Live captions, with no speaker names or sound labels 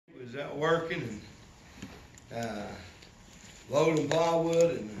was out working and loading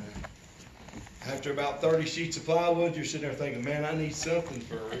plywood, and after about 30 sheets of plywood, you're sitting there thinking, man, I need something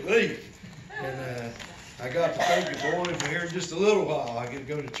for relief. And I got to thinking, boy, if here in just a little while, I get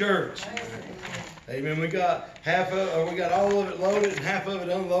to go to church. Amen. We got we got all of it loaded and half of it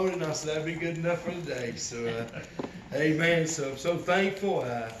unloaded, and I said that'd be good enough for the day. So, amen. So I'm so thankful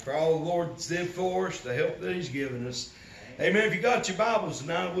for all the Lord did for us, the help that He's given us. Amen. If you got your Bibles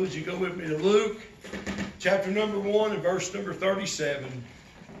tonight, would you go with me to Luke, chapter number 1 and verse number 37.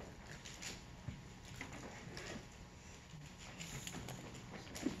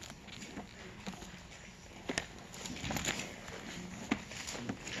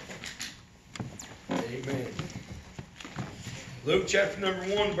 Amen. Luke chapter number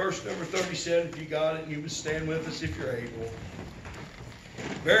 1, verse number 37. If you got it, you would stand with us if you're able.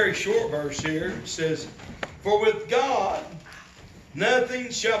 Very short verse here. It says, "For with God nothing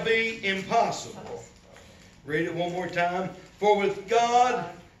shall be impossible." Read it one more time. "For with God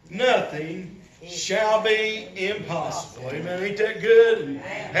nothing shall be impossible." Amen. Ain't that good? And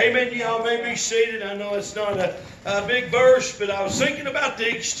amen. Y'all may be seated. I know it's not a big verse, but I was thinking about the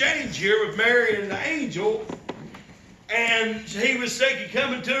exchange here with Mary and the angel. And he was thinking,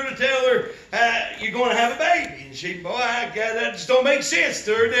 coming to her to tell her, you're going to have a baby. And she, boy, that just don't make sense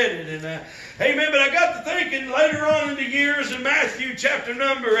to her, did it? And amen. But I got to thinking later on in the years in Matthew chapter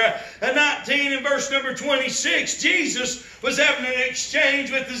number 19 and verse number 26, Jesus was having an exchange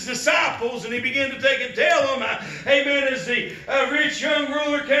with his disciples, and he began to take and tell them, amen, as the rich young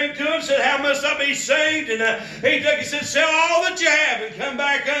ruler came to him, said, "How must I be saved?" And he took and said, "Sell all that you have and come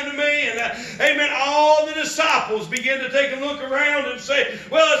back unto me." And amen, all the disciples began to take a look around and say,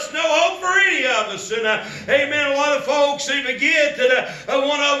 "Well, it's no hope for any of us." And amen, a lot of folks even get that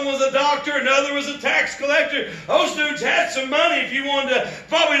one of them was a doctor, another was a tax collector. Those dudes had some money. If you wanted to,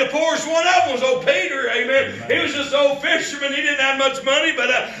 probably the poorest one of them was old Peter. Amen. He was just an old fisherman. He didn't have much money, but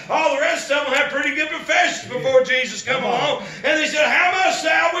all the rest of them had pretty good professions before Jesus come along. And they said, "How much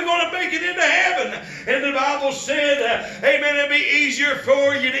are we going to make it into heaven?" And the Bible said, amen, it'd be easier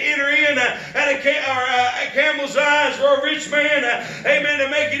for you to enter in at a camel's eyes for a rich man, amen, to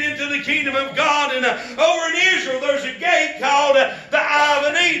make it into the kingdom of God. And over in Israel, there's a gate called the Eye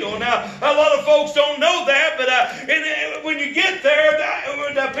of a Needle. Now, a lot of folks don't know that, but when you get there,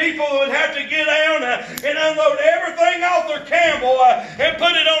 the people would have to get down and unload everything off their camel and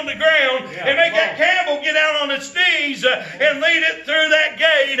put it on the ground and make that camel get out on its knees and lead it through that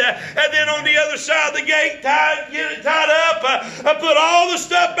gate. And then on the other side of the gate, get it tied up, put all the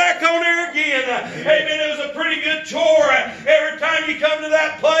stuff back on there again. Amen. It was a pretty good chore every time you come to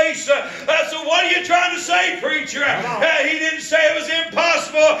that place. So what are you trying to say, preacher? He didn't say it was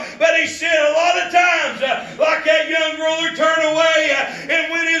impossible, but he said a lot of times, like that young ruler turned away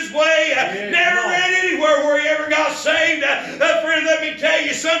and went his way, never ran anywhere where he ever got saved. Friend, let me tell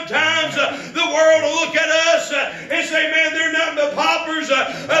you, sometimes the world will look at us and say, "Man, they're nothing but paupers,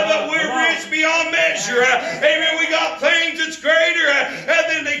 but we're rich beyond measure." Amen. We got things that's greater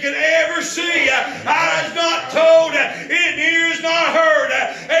than they can ever see. Eyes not told, ears not heard.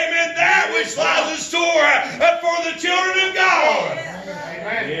 Amen. That which lies in store for the children of God.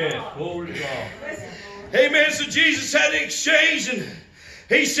 Amen. Yes, glory to God. Amen. So Jesus had an exchange, and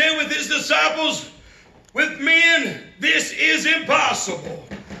he said with his disciples, "With men this is impossible,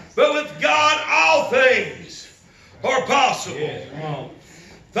 but with God all things are possible." Yes, come on.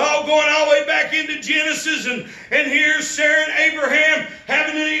 Thought going all the way back into Genesis, and here's Sarah and Abraham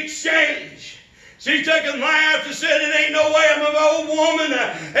having an exchange. She took and laughed and said, "It ain't no way, I'm an old woman.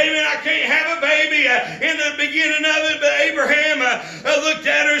 Amen, I can't have a baby." In the beginning of it, but Abraham looked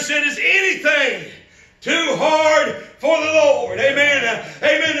at her and said, "Is anything too hard for the Lord?" Amen.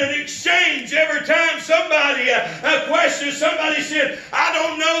 Amen. An exchange every time somebody questions, somebody said, "I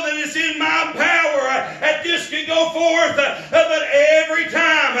don't know that it's in my power that this can go forth." But every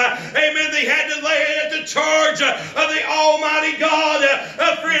time, amen, they had to lay it at the charge of the Almighty God.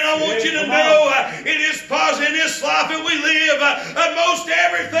 Friend, I want you to know it is possible in this life that we live. Most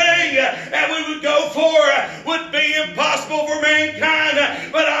everything that we would go for would be impossible for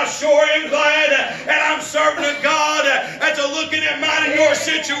mankind. But I sure am glad and I'm serving a God that's looking at mine and your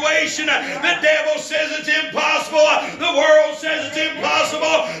situation. The devil says it's impossible. The world says it's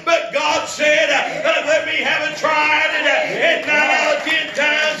impossible. But God said, "Let me have a try at it." And 9 out of 10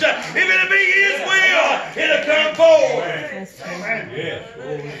 times, if it'll be His will, it'll come forward. Amen. Yes,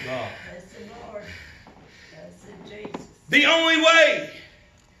 glory to God. The only way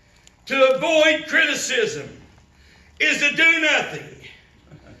to avoid criticism is to do nothing,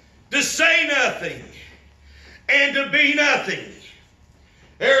 to say nothing, and to be nothing.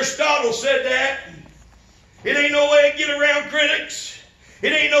 Aristotle said that. It ain't no way to get around critics.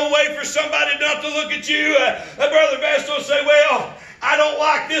 It ain't no way for somebody not to look at you. Brother Vestal will say, well, I don't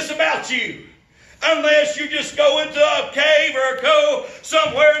like this about you. Unless you just go into a cave or go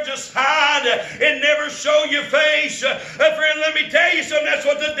somewhere and just hide and never show your face. Friend, let me tell you something. That's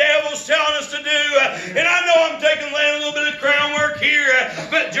what the devil's telling us to do. And I know I'm laying a little bit of groundwork here.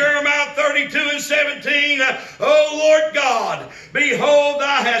 But Jeremiah 32:17. Oh Lord God, behold,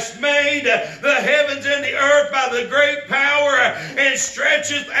 thou hast made the heavens and the earth by the great power, and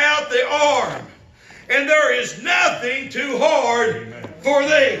stretcheth out the arm. And there is nothing too hard for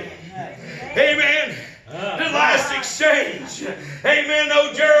thee. Amen. The last exchange. Amen.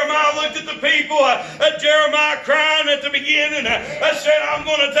 Though Jeremiah looked at the people, Jeremiah crying at the beginning, said, I'm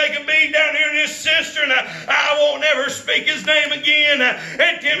going to take a bead down here in this cistern. I won't ever speak his name again.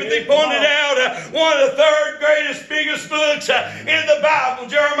 And Timothy pointed out one of the third greatest, biggest books in the Bible,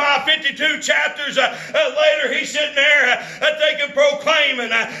 Jeremiah 52 chapters later, he's sitting there taking proclaiming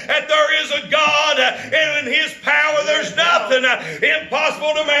that there is a God, and in his power there's nothing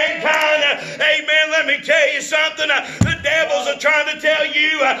impossible to mankind. Amen. Let me tell you something. The devils are trying to tell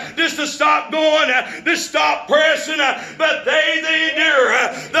you just to stop going, to stop pressing, but they endure.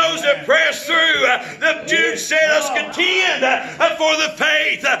 Those that press through. The Jude said us contend for the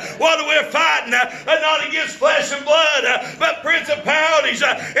faith. What we're fighting, not against flesh and blood, but principalities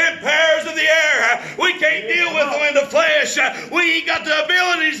and powers of the air. We can't deal with them in the flesh. We ain't got the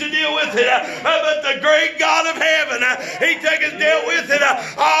abilities to deal with it. But the great God of heaven, he dealt with it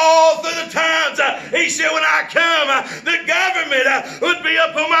all through the times. He said, when I come, the government would be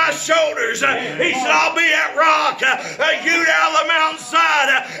up on my shoulders. He said, I'll be that rock, hewn out of the mountainside,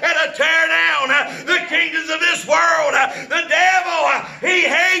 and tear down the kingdoms of this world. The devil, he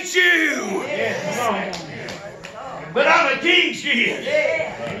hates you. But I'm a king's kid.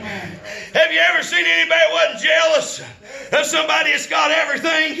 Have you ever seen anybody that wasn't jealous of somebody that's got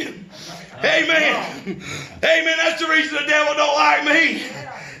everything? Amen. Amen. That's the reason the devil don't like me.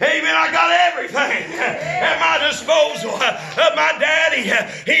 Amen. I got everything at my disposal. My daddy,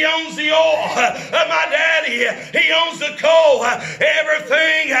 he owns the oil. My daddy, he owns the coal.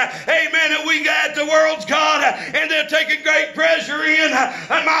 Everything, amen, that we got, the world's got, and they're taking great pleasure in.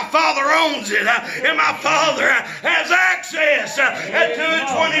 And my father owns it. And my father has access to it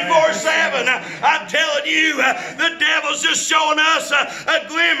 24/7. I'm telling you, the devil's just showing us a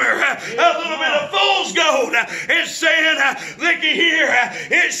glimmer, a little bit of fool's gold, and saying, looky here,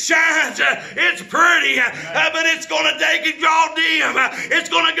 it shines, it's pretty, but it's going to take and draw dim. It's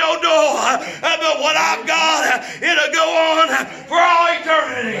going to go dull. But what I've got, it'll go on for all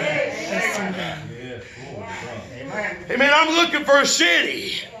eternity. Amen. I'm looking for a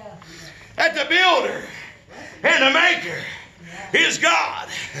city that the builder and the maker is God.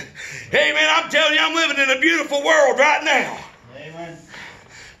 Amen. I'm telling you, I'm living in a beautiful world right now. Amen.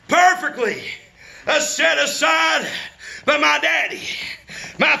 Perfectly set aside by my daddy,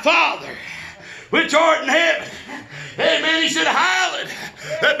 my Father, which art in heaven. Amen. He said, hallowed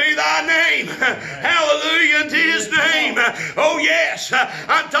be thy name. Hallelujah unto his name. Oh yes,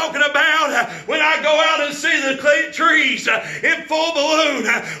 I'm talking about when I go out and see the trees in full bloom,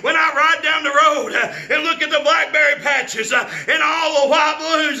 when I ride down the road and look at the blackberry patches and all the white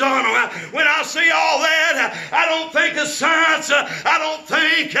blooms on them. When I see all that, I don't think of science. I don't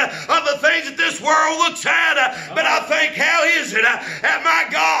think of the things that this world looks at, but I think, how is it that my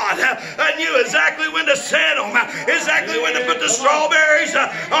God knew exactly when to set them, exactly when to put the strawberries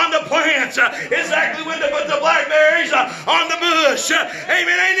on the plants, exactly when to put the blackberries on the bush.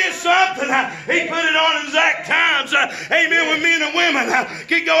 Amen. Ain't it something? He put it on exact times. Amen. When men and women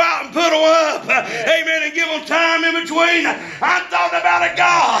can go out and put them up. Amen. And give them time in between. I'm talking about a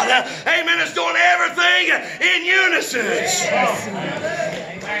God. Amen. That's doing everything in unison.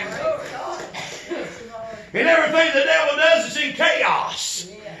 And everything the devil does is in chaos.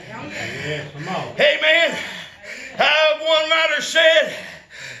 Amen. One writer said,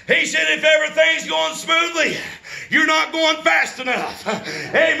 he said, if everything's going smoothly, you're not going fast enough.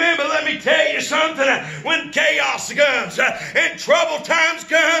 Amen. But let me tell you something. When chaos comes and trouble times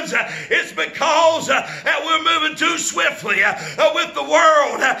comes, it's because that we're moving too swiftly with the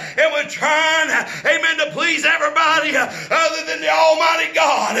world. And we're trying, amen, to please everybody other than the Almighty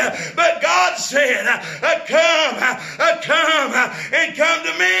God. But God said, come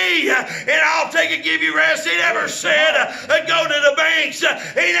to me, and I'll take and give you rest. He never said, go to the banks.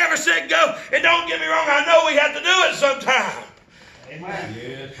 He never said, go. And don't get me wrong, I know we have to do it sometime. Amen.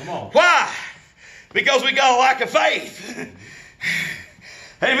 Yes, come on. Why? Because we got a lack of faith.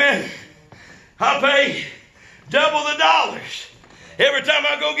 Amen. I pay double the dollars. Every time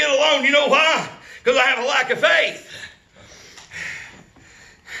I go get a loan, you know why? Because I have a lack of faith.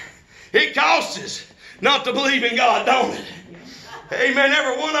 It costs us not to believe in God, don't it? Amen.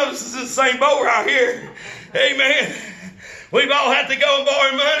 Every one of us is in the same boat right here. Amen. We've all had to go and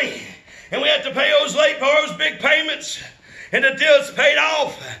borrow money. And we have to pay those late borrows, big payments. And until it's paid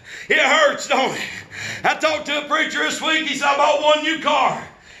off, it hurts, don't it? I talked to a preacher this week. He said, I bought one new car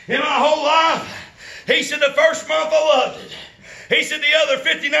in my whole life. He said, the first month I loved it. He said, the other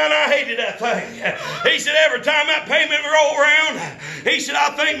 59, I hated that thing. He said, every time that payment rolled around, he said,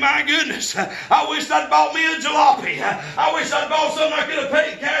 I think, my goodness, I wish I'd bought me a jalopy. I wish I'd bought something I could have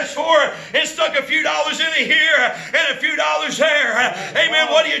paid cash for and stuck a few dollars in here and a few dollars there. Amen.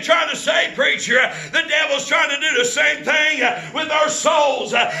 What are you trying to say, preacher? The devil's trying to do the same thing with our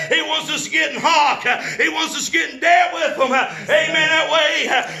souls. He wants us getting hawk. He wants us getting debt with them. Amen. That way,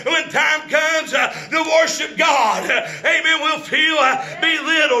 when time comes to worship God, amen, we'll feel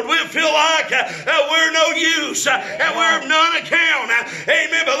belittled. We'll feel like we're no use and we're of none account.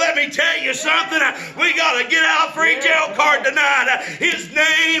 Amen. But let me tell you something. We got to get out free jail card tonight. His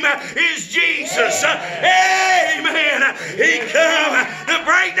name is Jesus. Amen. He come to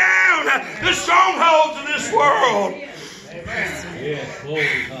break down the strongholds of this world. Amen.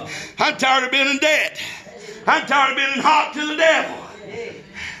 I'm tired of being in debt. I'm tired of being in hawk to the devil.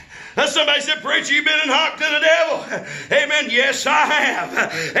 Somebody said, preacher, you've been in hawk to the devil. Amen. Yes, I have.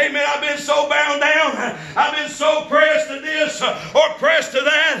 Amen. I've been so bound down. I've been so pressed to this or pressed to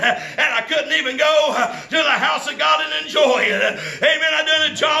that. And I couldn't even go to the house of God and enjoy it. Amen. I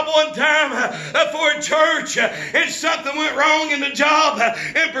done a job one time for a church and something went wrong in the job.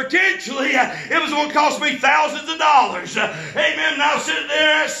 And potentially it was going to cost me thousands of dollars. Amen. And I was sitting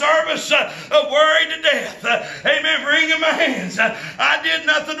there at service worried to death. Amen. Wringing my hands. I did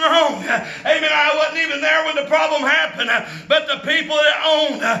nothing wrong. Amen. I wasn't even there when the problem happened. But the people that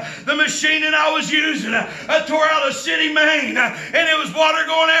owned the machine that I was using tore out a city main. And it was water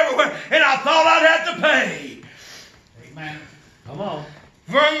going everywhere. And I thought I'd have to pay. Amen. Come on.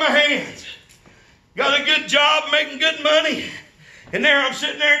 Wrung my hands. Got a good job, making good money. And there I'm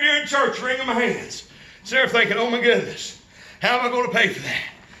sitting there during church wringing my hands. So they're thinking, oh my goodness, how am I going to pay for that?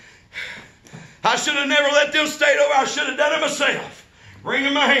 I should have never let them stay over. I should have done it myself.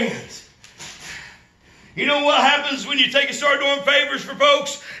 Wringing my hands. You know what happens when you take and start doing favors for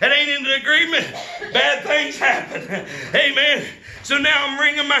folks that ain't in the agreement? Bad things happen. Amen. So now I'm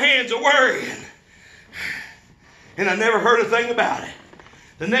wringing my hands of worrying. And I never heard a thing about it.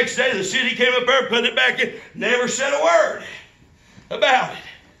 The next day the city came up there, put it back in, never said a word about it.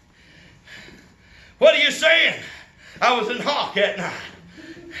 What are you saying? I was in hawk that night.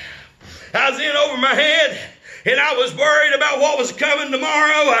 I was in over my head. And I was worried about what was coming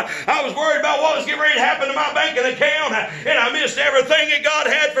tomorrow. I was worried about what was getting ready to happen to my banking account. And I missed everything that God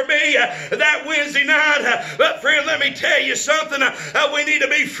had for me that Wednesday night. But friend, let me tell you something. We need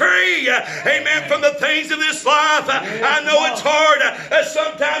to be free. Amen. From the things of this life. I know it's hard.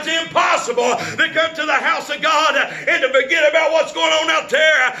 Sometimes impossible to come to the house of God and to forget about what's going on out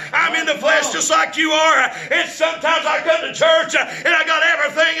there. I'm in the flesh just like you are. And sometimes I come to church and I got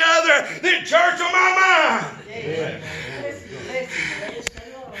everything other than church on my mind. Amen.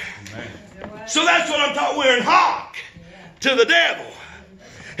 So that's what I'm talking. We're in hawk to the devil.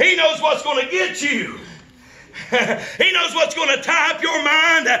 He knows what's going to get you. He knows what's going to tie up your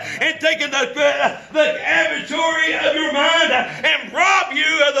mind and take the inventory of your mind and rob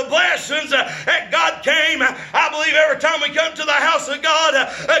you of the blessings that God came. I believe every time we come to the house of God,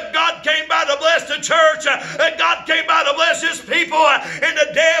 God came by to bless the church. God came by to bless His people. And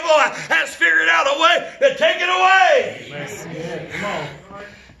the devil has figured out a way to take it away. Amen. Come on.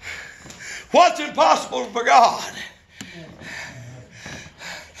 What's impossible for God?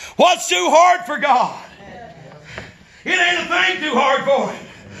 What's too hard for God? It ain't a thing too hard for Him.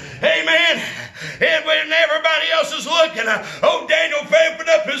 Amen. And when everybody else is looking, Daniel opened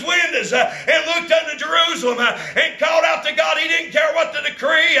up his windows and looked unto Jerusalem and called out to God. He didn't care what the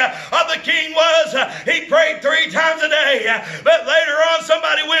decree of the king was. He prayed 3 times a day. But later on,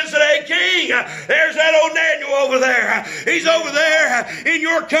 somebody went and said, hey, king, there's that old Daniel over there. He's over there in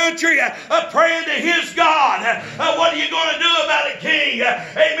your country praying to his God. What are you going to do about it, king?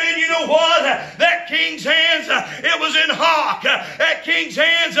 Amen. You know what? That king's hands, it was in hawk. That king's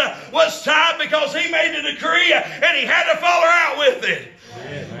hands was tied because he made the decree and he had to follow out with it.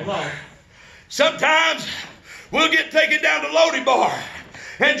 Yeah, sometimes we'll get taken down to Lodi Bar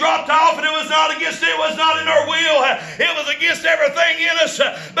and dropped off, and it was not in our will. It was against everything in us.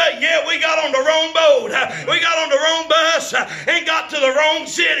 But yet we got on the wrong boat. We got on the wrong bus and got to the wrong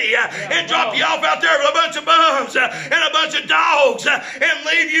city and dropped you off out there with a bunch of bums and a bunch of dogs and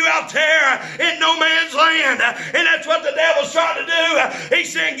leave you out there in no man's land. And that's what the devil's trying to do.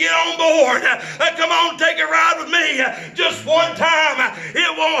 He's saying, get on board. Come on, take a ride with me. Just one time.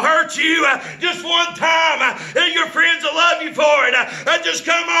 It won't hurt you. Just one time. Your friends will love you for it. Just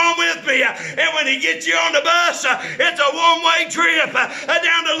come on with me. And when he gets you on the bus, it's a one-way trip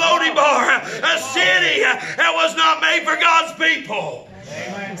down to Lodi Bar, a city that was not made for God's people.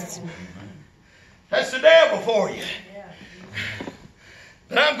 Amen. That's the devil for you.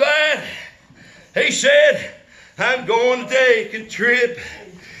 But I'm glad he said, I'm going to take a trip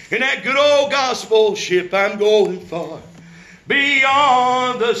in that good old gospel ship. I'm going far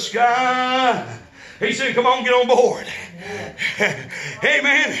beyond the sky. He said, come on, get on board.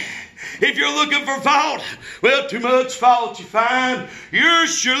 Amen. If you're looking for fault, well, too much fault you find, you'll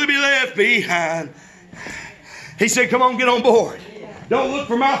surely be left behind. He said, come on, get on board. Don't look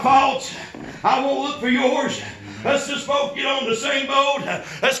for my faults. I won't look for yours. Let's just both get on the same boat.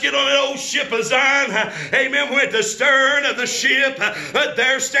 Let's get on that old ship of Zion. Amen. We're at the stern of the ship.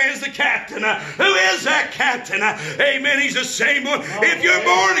 There stands the captain. Who is that captain? Amen. He's the same one. If you're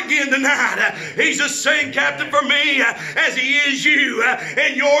born again tonight, he's the same captain for me as he is you.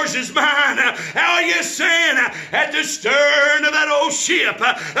 And yours is mine. How are you saying? At the stern of that old ship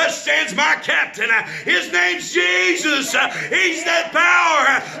stands my captain. His name's Jesus. He's that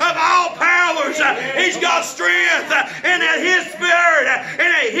power of all powers. He's got strength. And at his spirit and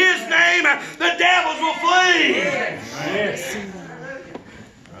at his name, the devils will flee. Yes.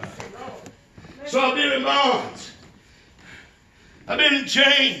 So I've been in bonds. I've been in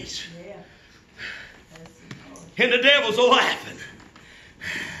chains. And the devil's laughing,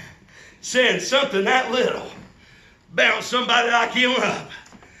 saying something that little bound somebody like him up.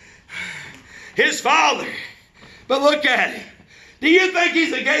 His father. But look at him. Do you think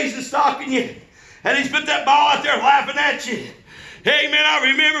he's a gazing stalking you? And he's put that ball out there laughing at you. Amen. I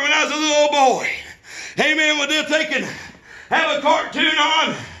remember when I was a little old boy. Amen. When they can have a cartoon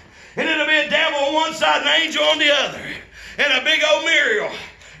on, and it'll be a devil on one side and an angel on the other. And a big old Muriel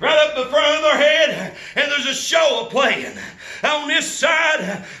right up in front of their head. And there's a show playing. On this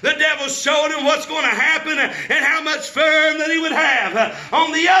side, the devil's showing him what's going to happen and how much fun that he would have. On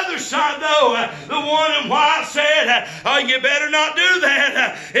the other side, though, the one in white said, oh, you better not do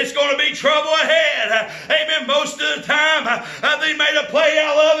that. It's going to be trouble ahead. Amen. Most of the time, they made a play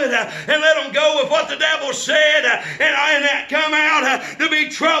out of it and let them go with what the devil said. And that come out to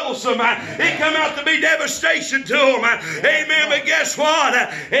be troublesome. It come out to be devastation to them. Amen. But guess what?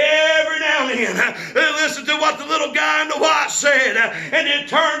 Every now and then, they listen to what the little guy in the white said, and then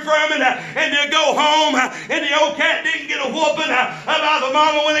turn from it, and then go home, and the old cat didn't get a whooping about the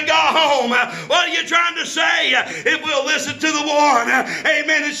mama when it got home. What are you trying to say? If we'll listen to the one,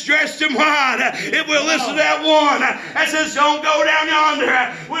 amen, it's dressed in white, if we'll listen to that one that says, don't go down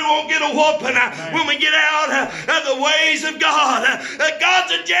yonder, we won't get a whooping when we get out of the ways of God.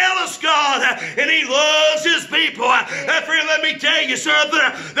 God's a jealous God, and he loves his people. Friend, let me tell you something.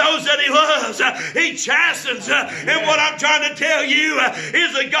 Those that he loves, he chastens. And what I'm trying to tell you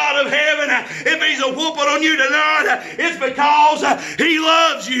is the God of heaven, if he's a whooping on you tonight, it's because he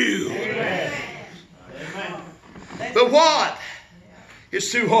loves you. Amen. But what?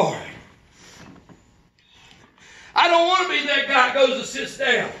 It's too hard. I don't want to be that guy that goes and sits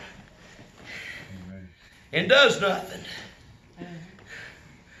down and does nothing.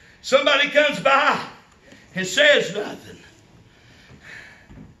 Somebody comes by and says nothing.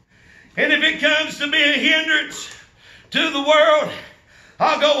 And if it comes to be a hindrance to the world,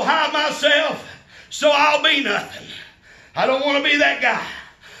 I'll go hide myself so I'll be nothing. I don't want to be that guy.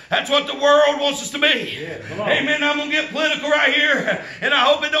 That's what the world wants us to be. Yeah, amen. I'm going to get political right here, and I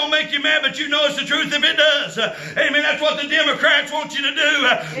hope it don't make you mad, but you know it's the truth if it does. Amen. That's what the Democrats want you to do.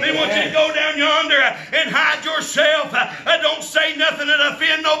 They want you to go down yonder and hide yourself. Don't say nothing that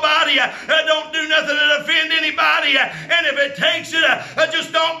offend nobody. Don't do nothing that offend anybody. And if it takes it,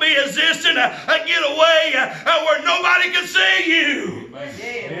 just don't be resistant. Get away where nobody can see you.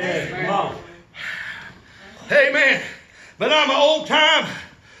 Amen. Amen. But I'm an old-time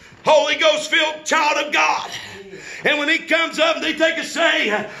Holy Ghost-filled child of God. And when he comes up and they take a say,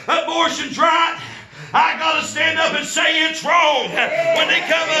 abortion's right, I got to stand up and say it's wrong. When they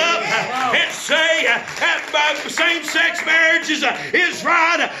come up and say same-sex marriages is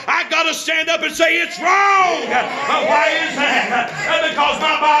right, I got to stand up and say it's wrong. Why is that? Because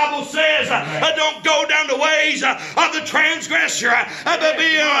my Bible says, don't go down the ways of the transgressor, but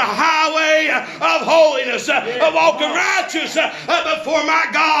be on a highway of holiness, of walking righteous before my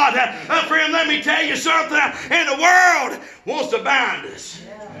God. Friend, let me tell you something. And the world wants to bind us.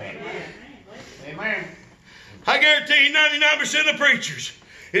 Amen. I guarantee you 99% of preachers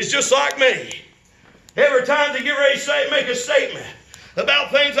is just like me. Every time they get ready to make a statement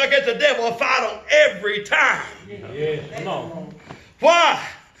about things like that, the devil will fight on every time. Yes, come on. Why?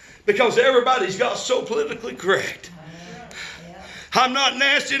 Because everybody's got so politically correct. I'm not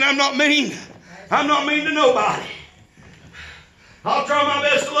nasty and I'm not mean. I'm not mean to nobody. I'll try my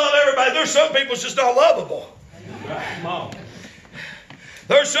best to love everybody. There's some people that's just not lovable. Come on.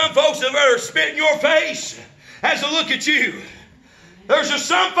 There's some folks that rather spit in your face as they look at you. There's just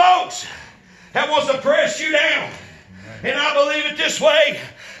some folks that wants to press you down. And I believe it this way.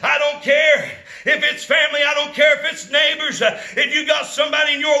 I don't care if it's family. I don't care if it's neighbors. If you got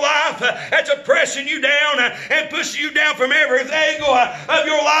somebody in your life that's oppressing you down and pushing you down from every angle of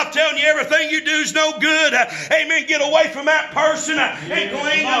your life, telling you everything you do is no good. Amen. Get away from that person and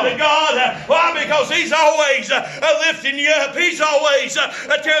cling unto God. Why? Because He's always lifting you up. He's always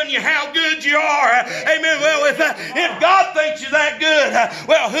telling you how good you are. Amen. Well, if God thinks you're that good,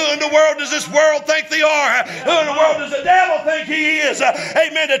 well, who in the world does this world think they are? Who in the world does the devil think he is?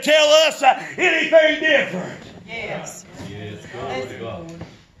 Amen. To tell us anything different. Yes. Yes, glory to God.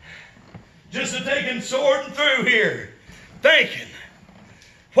 Just a taking sorting through here, thinking,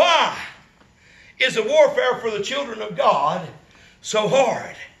 why is the warfare for the children of God so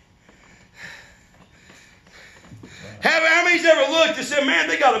hard? How many's ever looked and said, man,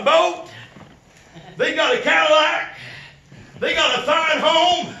 they got a boat, they got a Cadillac, they got a fine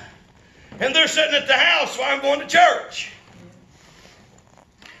home, and they're sitting at the house while I'm going to church.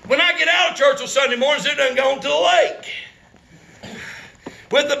 When I get out of church on Sunday mornings, they're done going to the lake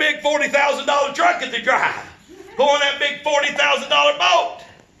with the big $40,000 truck that they drive, going that big $40,000 boat.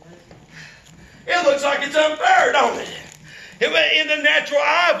 It looks like it's unfair, don't it? In the natural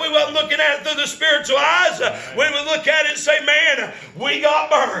eye, if we wasn't looking at it through the spiritual eyes, we would look at it and say, man, we got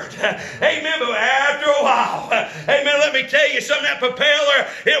burned. Amen. But after a while, amen, let me tell you something, that propeller,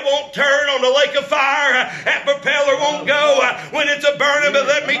 it won't turn on the lake of fire. That propeller won't go when it's a burning. But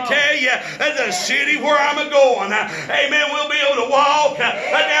let me tell you, the city where I'm going, amen, we'll be able to walk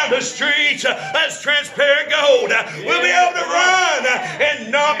down the streets that's transparent gold. We'll be able to run and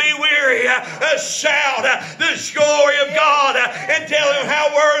not be weary. Shout the glory of God. And tell Him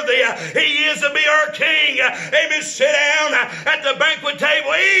how worthy He is to be our King. Amen. Sit down at the banquet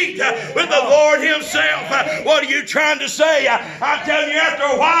table. Eat with the Lord Himself. What are you trying to say? I'm telling you, after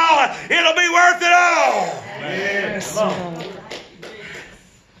a while, it'll be worth it all. Yes.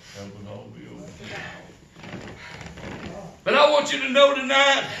 But I want you to know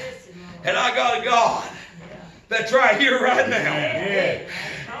tonight that I got a God that's right here, right now. Yeah.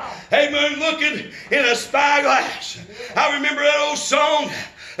 Amen. Looking in a spyglass. I remember that old song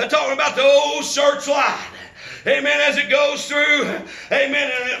talking about the old searchlight. Amen. As it goes through,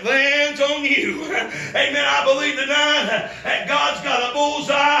 amen, and it lands on you. Amen. I believe tonight that God's got a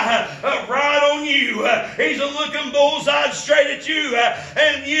bullseye right on you. He's a looking bullseye straight at you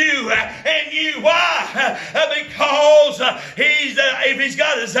and you and you. Why? Because if He's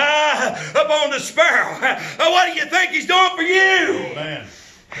got His eye upon the sparrow, what do you think He's doing for you? Amen.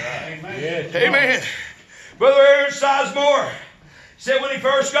 Amen. Yes, Amen. Brother Aaron Sizemore said when he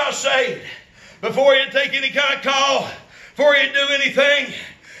first got saved, before he'd take any kind of call, before he'd do anything,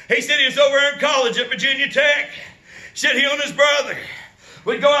 he said he was over in college at Virginia Tech. He said he and his brother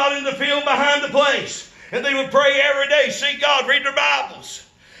would go out in the field behind the place, and they would pray every day, seek God, read their Bibles.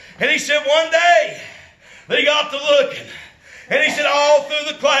 And he said one day they got to looking, and he said all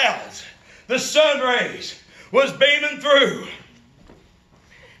through the clouds, the sun rays was beaming through.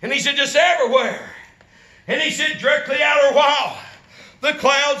 And he said, just everywhere. And he said, directly out of a while, the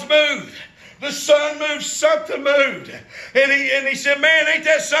clouds moved. The sun moved, something moved. And he said, man, ain't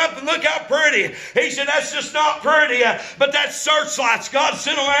that something? Look how pretty. He said, that's just not pretty, but that's searchlights. God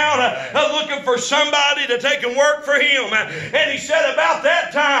sent them out looking for somebody to take and work for Him. And he said about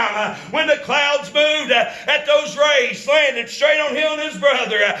that time, when the clouds moved, at those rays landed straight on him and his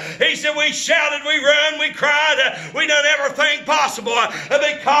brother, he said, we shouted, we run, we cried, we done everything possible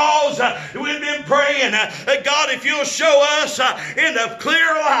because we've been praying, God, if you'll show us in the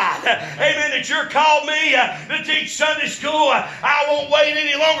clear light, amen, that you're called me to teach Sunday school, I won't wait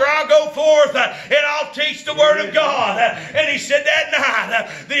any longer. I'll go forth and I'll teach the Word of God. And he said that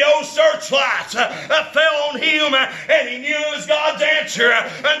night, the old searchlights fell on him, and he knew it was God's answer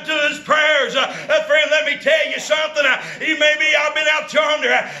unto his prayers. Friend, let me tell you something. I've been out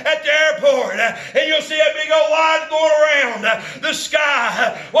yonder at the airport, and you'll see a big old light going around the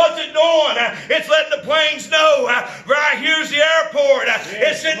sky. What's it doing? It's letting the planes know right here's the airport.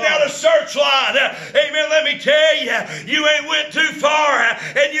 It's sending out a searchlight. Amen. Let me tell you, you ain't went too far,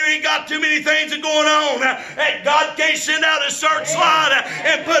 and you ain't got too many things going on. And God can't send out a searchlight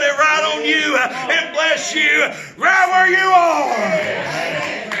and put it right on you and bless you right where you are.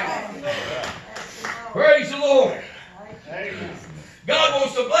 Praise the Lord. God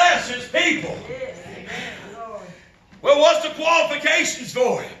wants to bless His people. Well, what's the qualifications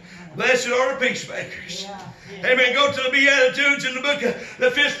for it? Blessed are the peacemakers. Amen. Go to the Beatitudes in the book of the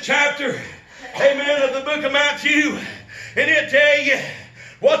 5th chapter. Amen. Of the book of Matthew. And it'll tell you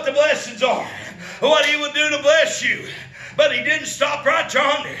what the blessings are. What He will do to bless you. But He didn't stop right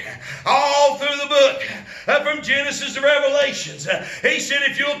yonder. All through the book, from Genesis to Revelations, He said,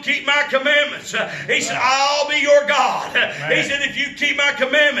 if you'll keep my commandments, He said, I'll be your God. Amen. He said, if you keep my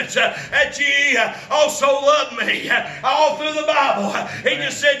commandments, that ye also love me. All through the Bible, He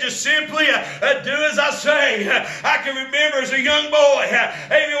just said, just simply do as I say. I can remember as a young boy, amen,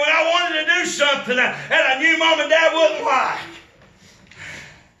 when I wanted to do something and I knew Mom and Dad wouldn't like.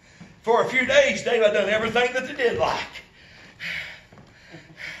 For a few days, Dave, I done everything that they did like.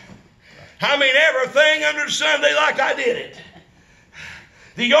 I mean, everything under the sun, they liked, I did it.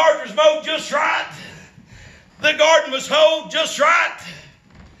 The yard was mowed just right. The garden was hoed just right.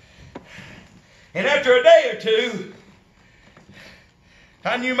 And after a day or two,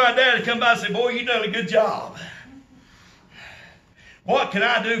 I knew my dad would come by and say, boy, you done a good job. What can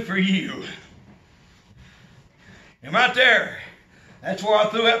I do for you? And right there, that's where I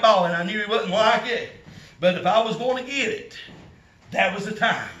threw that ball, and I knew he wouldn't like it. But if I was going to get it, that was the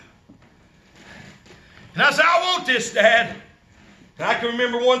time. And I said, I want this, Dad. And I can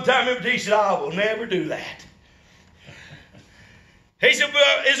remember one time he said, I will never do that. He said,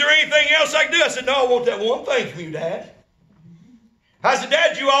 well, is there anything else I can do? I said, no, I want that one thing from you, Dad. I said,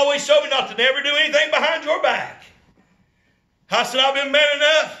 Dad, you always told me not to never do anything behind your back. I said, I've been man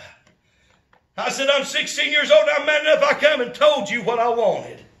enough. I said, I'm 16 years old. I'm man enough. I come and told you what I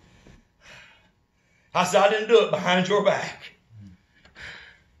wanted. I said, I didn't do it behind your back.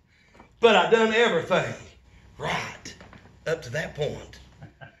 But I done everything right up to that point.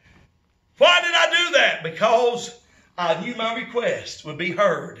 Why did I do that? Because I knew my request would be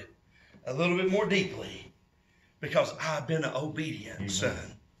heard a little bit more deeply. Because I've been an obedient son.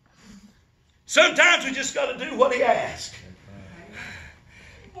 Sometimes we just got to do what He asked.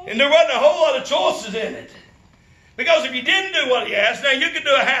 And there wasn't a whole lot of choices in it. Because if you didn't do what He asked, now you could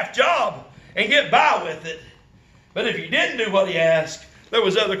do a half job and get by with it. But if you didn't do what He asked, there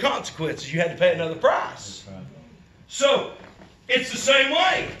was other consequences. You had to pay another price. So, it's the same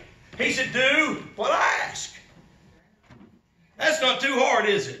way. He said, do what I ask. That's not too hard,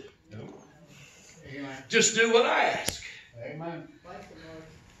 is it? Nope. Just do what I ask. Amen.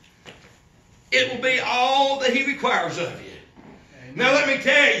 It will be all that He requires of you. Amen. Now, let me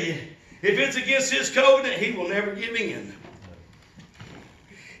tell you, if it's against His covenant, He will never give in.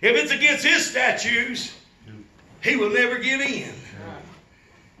 If it's against His statutes, He will never give in.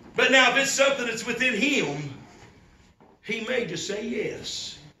 But now, if it's something that's within Him, He may just say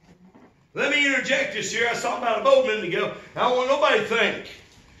yes. Let me interject this here. I was talking about a boat a minute ago. I don't want nobody to think.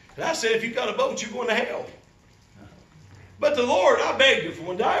 And I said, if you've got a boat, you're going to hell. But the Lord, I begged Him for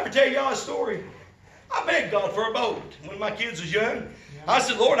one. Did I ever tell y'all a story? I begged God for a boat when my kids was young. I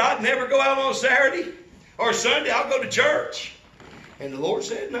said, Lord, I'd never go out on a Saturday or Sunday. I'll go to church. And the Lord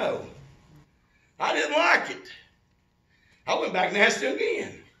said no. I didn't like it. I went back and asked Him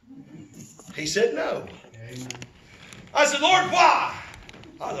again. He said no. Amen. I said, Lord, why?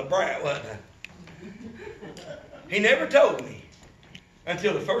 I was a brat, wasn't I? He never told me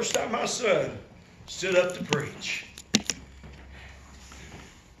until the first time my son stood up to preach.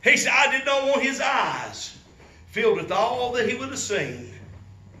 He said, I did not want his eyes filled with all that he would have seen.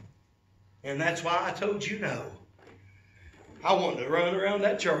 And that's why I told you no. I wanted to run around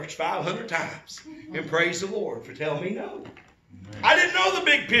that church 500 times and praise the Lord for telling me no. I didn't know the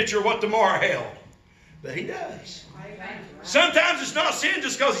big picture of what tomorrow held. But He does. Sometimes it's not sin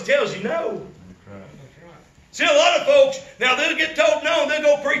just because He tells you no. See, a lot of folks, now they'll get told no and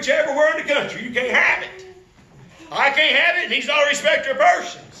they'll go preach everywhere in the country. You can't have it. I can't have it, and He's not a respecter of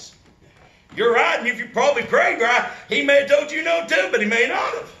persons. You're right, and if you probably prayed right, He may have told you no too, but He may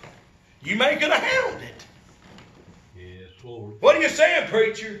not have. You may could have handled it. Yes, Lord. What are you saying,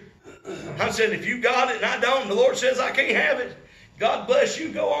 preacher? I'm saying if you got it and I don't, and the Lord says I can't have it, God bless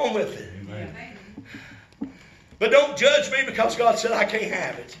you, go on with it. Amen. But don't judge me because God said I can't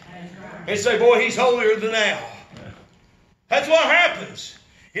have it. And say, boy, he's holier than thou. That's what happens.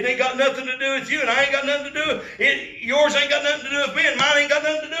 It ain't got nothing to do with you, and I ain't got nothing to do with it. Yours ain't got nothing to do with me, and mine ain't got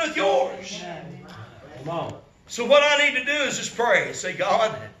nothing to do with yours. Come on. So what I need to do is just pray and say,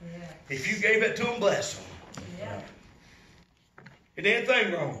 God, if you gave it to them, bless them. It ain't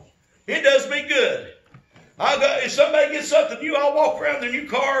anything wrong. It does me good. If somebody gets something new, I'll walk around their new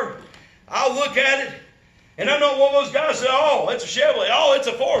car. I'll look at it. And I'm not one of those guys that say, oh, it's a Chevrolet. Oh, it's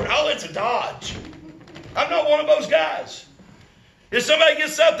a Ford. Oh, it's a Dodge. I'm not one of those guys. If somebody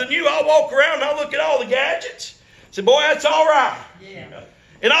gets something new, I'll walk around and I'll look at all the gadgets. Say, boy, that's all right. Yeah.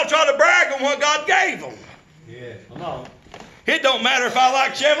 And I'll try to brag on what God gave them. Yeah, come on. It don't matter if I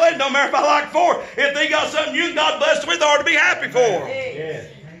like Chevrolet. It don't matter if I like Ford. If they got something new, God bless them with, I ought to be happy for them. Yes.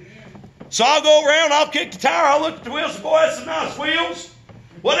 So I'll go around, I'll kick the tire, I'll look at the wheels, boy, that's some nice wheels.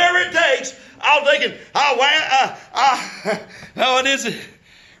 Whatever it takes, I'll take it, what is it?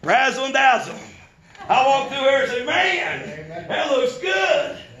 Razzle and dazzle. I walk through here and say, man, that looks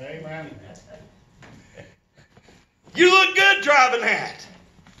good. Amen. You look good driving that.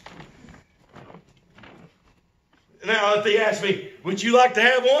 Now, if they ask me, would you like to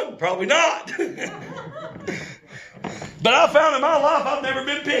have one? Probably not. But I found in my life I've never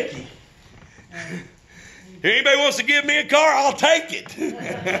been picky. If anybody wants to give me a car, I'll take it.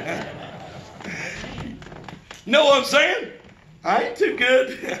 Know what I'm saying? I ain't too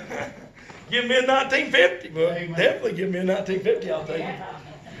good. Give me a 1950. Well, definitely give me a 1950. I'll take it.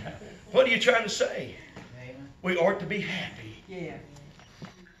 What are you trying to say? We ought to be happy. Yeah.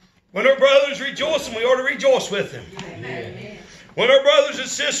 When our brothers rejoicing, we ought to rejoice with them. Amen. When our brothers and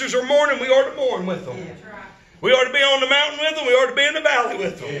sisters are mourning, we ought to mourn with them. We ought to be on the mountain with them. We ought to be in the valley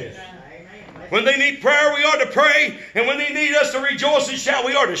with them. Yes. When they need prayer, we ought to pray. And when they need us to rejoice and shout,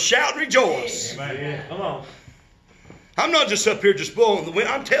 we ought to shout and rejoice. Amen. Yeah, come on. I'm not just up here just blowing the wind.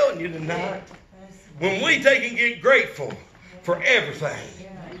 I'm telling you tonight, when we take and get grateful for everything.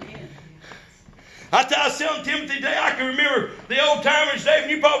 I was telling Timothy today, I can remember the old timers, Dave,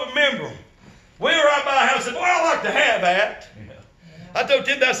 and you probably remember them. We were right by a house and said, boy, I like to have that. I told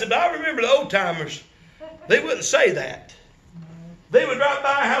Timothy, I said, but I remember the old timers. They wouldn't say that. They would drive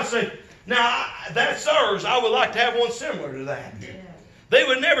by a house and say, now, that's ours. I would like to have one similar to that. They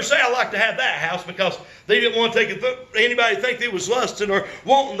would never say, I like to have that house, because they didn't want to take anybody to think they was lusting or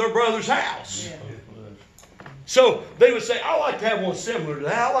wanting their brother's house. Yeah. So they would say, I like to have one similar to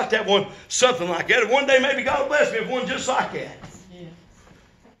that. I like to have one something like that. And one day maybe God will bless me with one just like that. Yeah.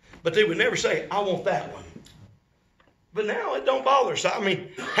 But they would never say, I want that one. But now it don't bother us. I mean,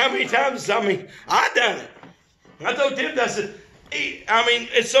 how many times, I done it. I told Tim, I said,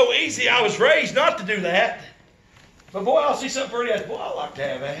 it's so easy. I was raised not to do that. But boy, I'll see something pretty. I said, boy, I like to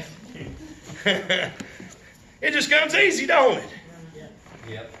have that. It just comes easy, don't it?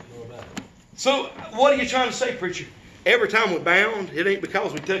 Yep. So what are you trying to say, preacher? Every time we're bound, it ain't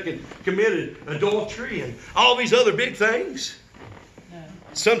because we took and committed adultery and all these other big things. No.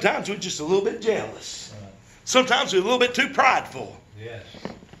 Sometimes we're just a little bit jealous. Sometimes we're a little bit too prideful. Yes.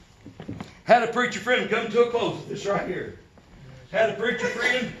 Had a preacher friend come to a close with this right here. Had a preacher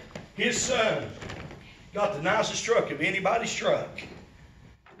friend, his son got the nicest truck of anybody's truck.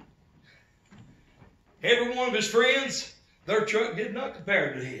 Every one of his friends, their truck did not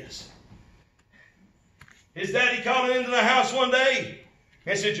compare to his. His daddy called him into the house one day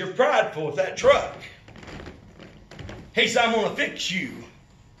and said, you're prideful with that truck. He said, I'm going to fix you.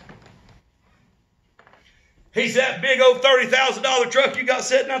 He said, that big old $30,000 truck you got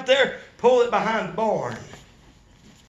sitting out there, pull it behind the barn.